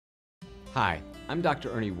Hi, I'm Dr.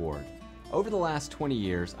 Ernie Ward. Over the last 20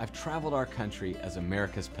 years, I've traveled our country as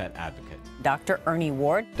America's pet advocate. Dr. Ernie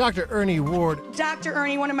Ward. Dr. Ernie Ward. Dr.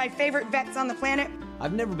 Ernie, one of my favorite vets on the planet.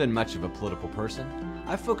 I've never been much of a political person.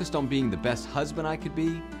 I've focused on being the best husband I could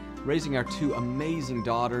be, raising our two amazing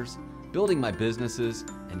daughters, building my businesses,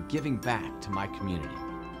 and giving back to my community.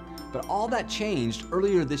 But all that changed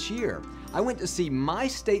earlier this year. I went to see my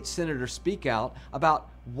state senator speak out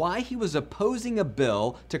about why he was opposing a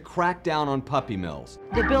bill to crack down on puppy mills.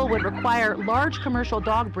 The bill would require large commercial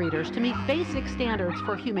dog breeders to meet basic standards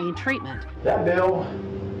for humane treatment. That bill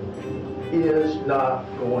is not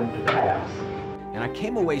going to pass. And I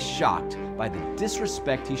came away shocked by the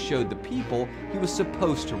disrespect he showed the people he was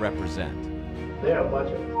supposed to represent. They're a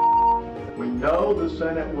bunch of We know the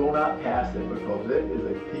Senate will not pass it because it is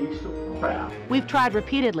a piece of crap. We've tried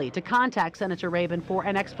repeatedly to contact Senator Rabin for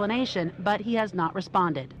an explanation, but he has not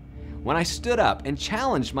responded. When I stood up and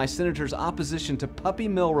challenged my senator's opposition to puppy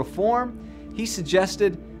mill reform, he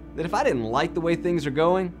suggested that if I didn't like the way things are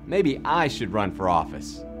going, maybe I should run for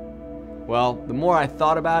office. Well, the more I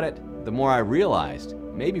thought about it, the more I realized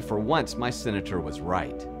maybe for once my senator was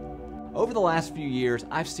right. Over the last few years,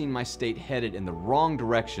 I've seen my state headed in the wrong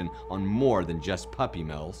direction on more than just puppy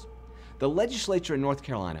mills. The legislature in North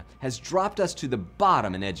Carolina has dropped us to the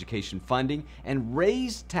bottom in education funding and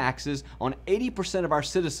raised taxes on 80% of our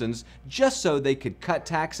citizens just so they could cut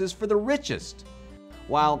taxes for the richest.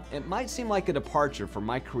 While it might seem like a departure from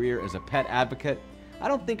my career as a pet advocate, I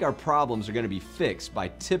don't think our problems are going to be fixed by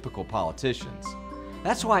typical politicians.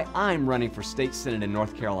 That's why I'm running for state senate in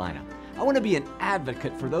North Carolina. I want to be an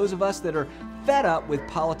advocate for those of us that are fed up with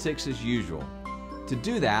politics as usual. To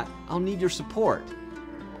do that, I'll need your support.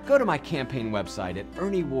 Go to my campaign website at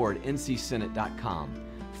erniewardncsenate.com.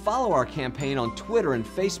 Follow our campaign on Twitter and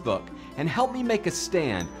Facebook, and help me make a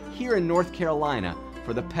stand here in North Carolina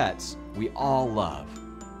for the pets we all love.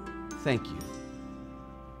 Thank you.